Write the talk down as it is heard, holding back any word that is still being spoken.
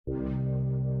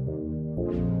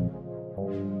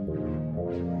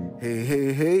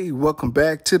Hey, welcome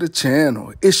back to the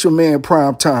channel. It's your man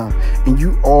Prime Time, and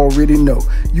you already know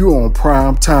you're on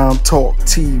Prime Time Talk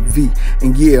TV.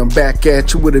 And yeah, I'm back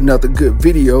at you with another good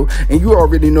video, and you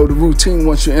already know the routine.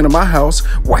 Once you enter my house,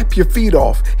 wipe your feet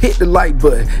off, hit the like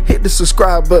button, hit the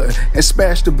subscribe button, and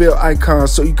smash the bell icon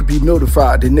so you can be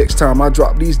notified the next time I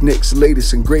drop these next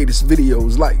latest and greatest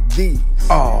videos like these.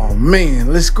 Oh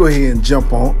man, let's go ahead and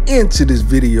jump on into this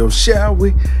video, shall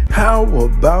we? How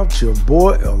about your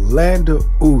boy Orlando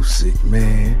Usyk,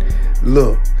 man?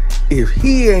 Look, if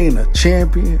he ain't a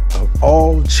champion of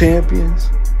all champions,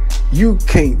 you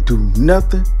can't do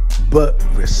nothing but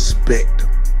respect him.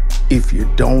 If you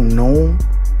don't know him,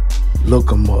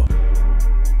 look him up.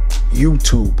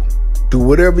 YouTube him. Do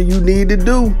whatever you need to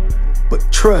do, but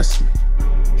trust me,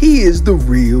 he is the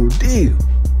real deal.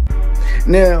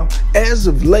 Now, as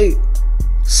of late,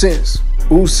 since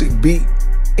Usyk beat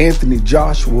Anthony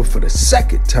Joshua for the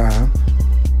second time,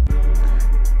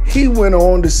 he went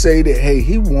on to say that, hey,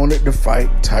 he wanted to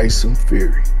fight Tyson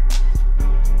Fury.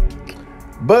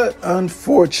 But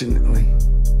unfortunately,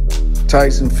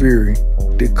 Tyson Fury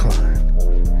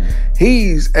declined.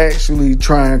 He's actually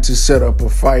trying to set up a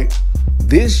fight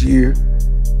this year,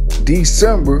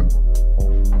 December,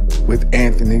 with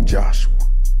Anthony Joshua.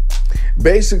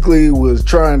 Basically was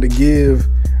trying to give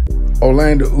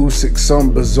Orlando Usyk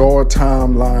some bizarre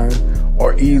timeline,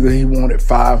 or either he wanted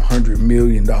 $500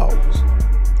 million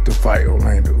to fight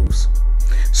Orlando Usyk.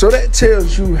 So that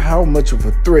tells you how much of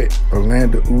a threat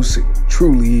Orlando Usyk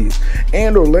truly is.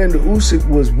 And Orlando Usyk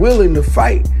was willing to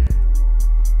fight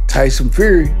Tyson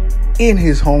Fury in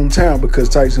his hometown because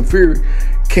Tyson Fury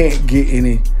can't get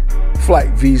any flight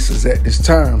visas at this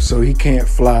time, so he can't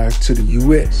fly to the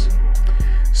U.S.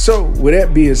 So with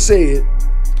that being said,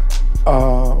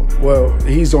 well,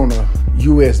 he's on a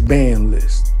U.S. ban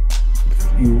list,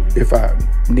 if I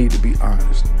need to be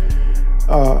honest.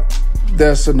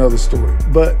 That's another story.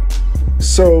 But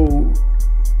so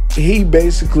he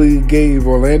basically gave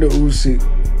Orlando Usyk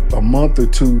a month or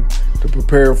two to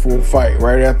prepare for a fight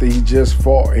right after he just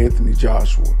fought Anthony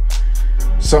Joshua.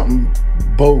 Something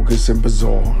bogus and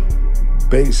bizarre.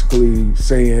 Basically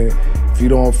saying, if you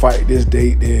don't fight this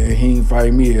date, then he ain't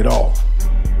fight me at all.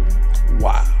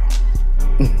 Wow.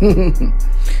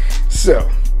 So,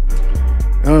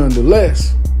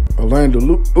 nonetheless, Orlando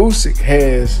Usyk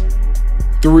has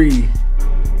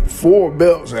 4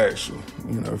 belts actually,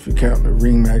 if you count the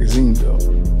Ring Magazine belt.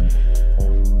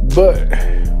 But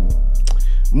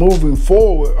moving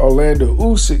forward, Orlando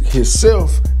Usyk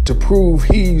himself, to prove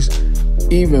he's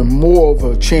even more of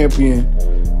a champion,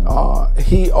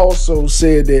 he also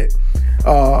said that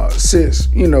since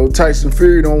Tyson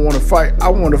Fury don't want to fight, I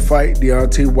want to fight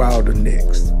Deontay Wilder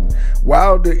next.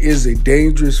 Wilder is a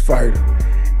dangerous fighter,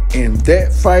 and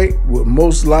that fight would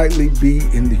most likely be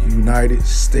in the United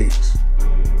States.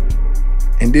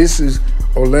 And this is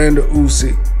Orlando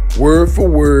Usyk, word for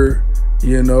word,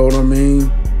 you know what I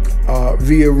mean,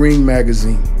 via Ring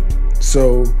Magazine.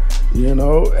 So,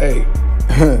 hey,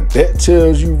 that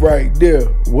tells you right there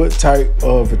what type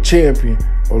of a champion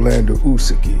Orlando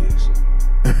Usyk is.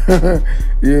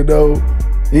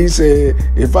 He said,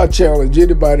 if I challenge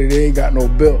anybody that ain't got no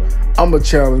belt, I'm going to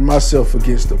challenge myself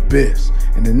against the best.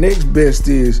 And the next best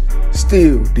is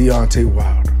still Deontay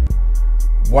Wilder.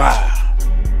 Wow.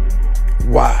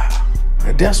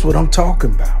 And that's what I'm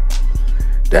talking about.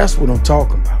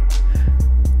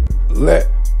 Let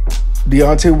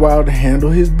Deontay Wilder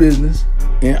handle his business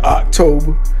in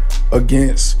October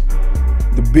against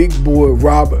the big boy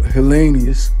Robert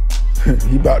Helenius.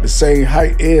 He about the same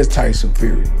height as Tyson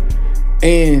Fury.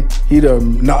 And he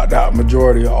done knocked out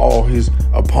majority of all his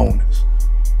opponents.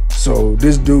 So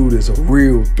this dude is a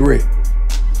real threat.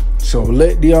 So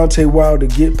let Deontay Wilder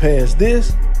get past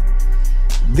this.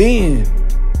 Then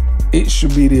it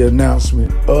should be the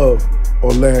announcement of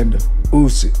Orlando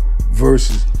Usyk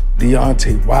versus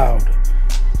Deontay Wilder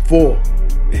for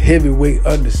the heavyweight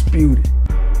undisputed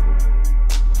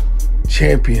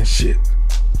championship.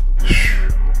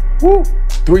 Woo!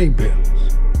 3 belts.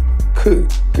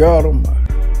 Good God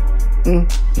Almighty.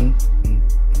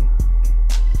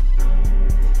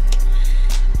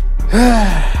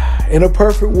 In a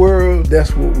perfect world,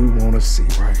 that's what we want to see,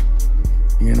 right?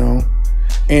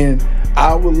 And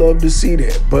I would love to see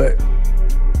that, but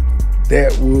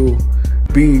that will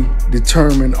be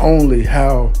determined only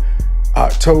how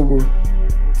October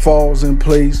falls in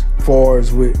place, far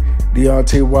as with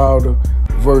Deontay Wilder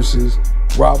versus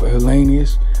Robert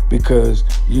Helenius, because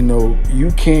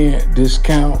you can't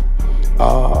discount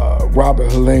Robert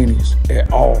Helenius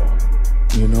at all.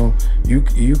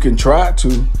 You can try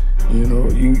to, You know,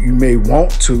 you may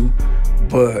want to,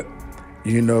 but,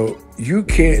 you know, you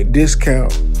can't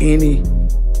discount any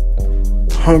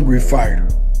hungry fighter,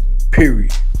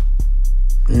 period.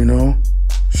 You know,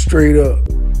 straight up.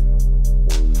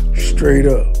 Straight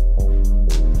up.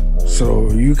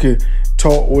 So you can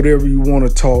talk whatever you want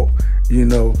to talk, you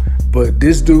know, but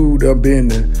this dude done been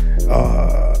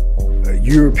the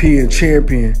European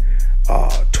champion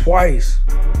twice,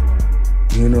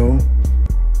 you know.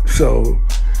 So,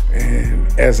 and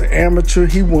as an amateur,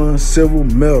 he won silver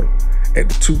medal at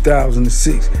the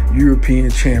 2006 European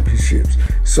Championships.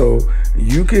 So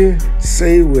you can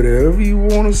say whatever you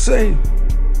want to say,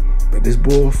 but this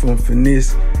boy from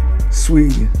Finesse,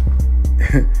 Sweden,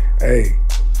 hey,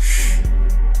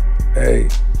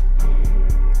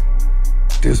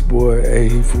 this boy, hey,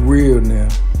 he for real now.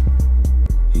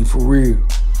 He for real.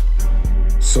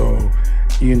 So,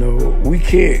 you know, we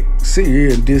can't sit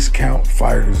here and discount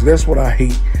fighters. That's what I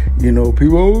hate. You know,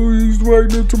 people, oh, he's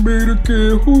fighting a tomato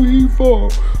can. Who he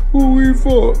fought? Who he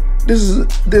fought? This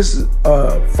is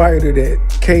a fighter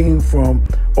that came from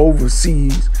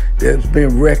overseas that's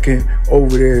been wrecking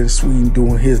over there in Sweden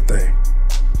doing his thing.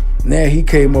 Now he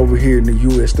came over here in the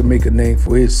U.S. to make a name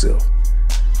for himself.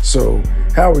 So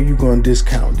how are you going to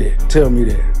discount that? Tell me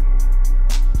that.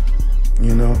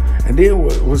 You know? And then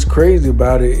what's crazy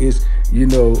about it is, you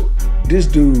know, this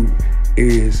dude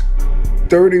is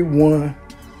 31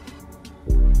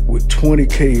 with 20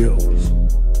 KOs.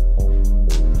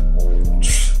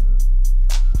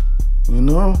 You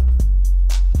know?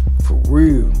 For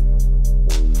real.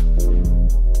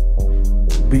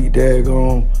 Beat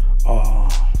daggone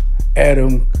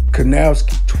Adam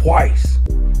Kanowski twice.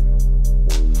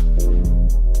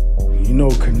 You know,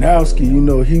 Kanowski, you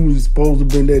know, he was supposed to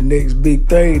be that next big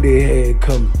thing they had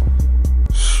coming.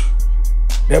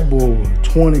 That boy was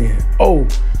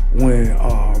 20-0 when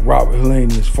Robert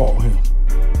Helenius fought him.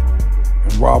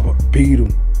 And Robert beat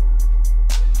him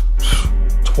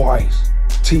twice.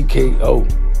 TKO.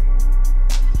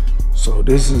 So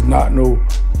this is not no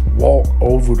walk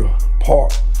over the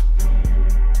park.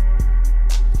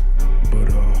 But,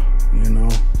 you know,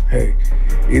 hey,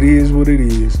 it is what it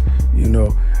is, you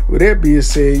know. With that being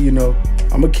said, you know,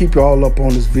 I'm going to keep y'all up on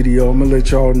this video. I'm going to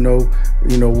let y'all know,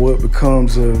 you know, what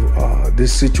becomes of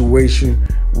this situation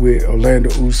with Orlando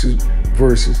Usyk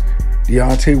versus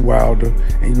Deontay Wilder.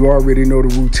 And you already know the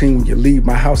routine. When you leave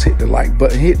my house, hit the like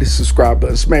button, hit the subscribe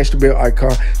button, smash the bell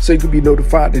icon so you can be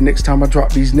notified the next time I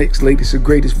drop these next latest and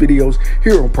greatest videos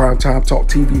here on Primetime Talk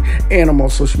TV. And I'm on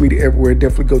social media everywhere.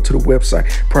 Definitely go to the website,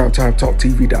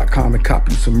 primetimetalktv.com, and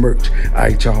copy some merch. All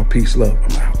right, y'all. Peace, love.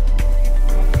 I'm out.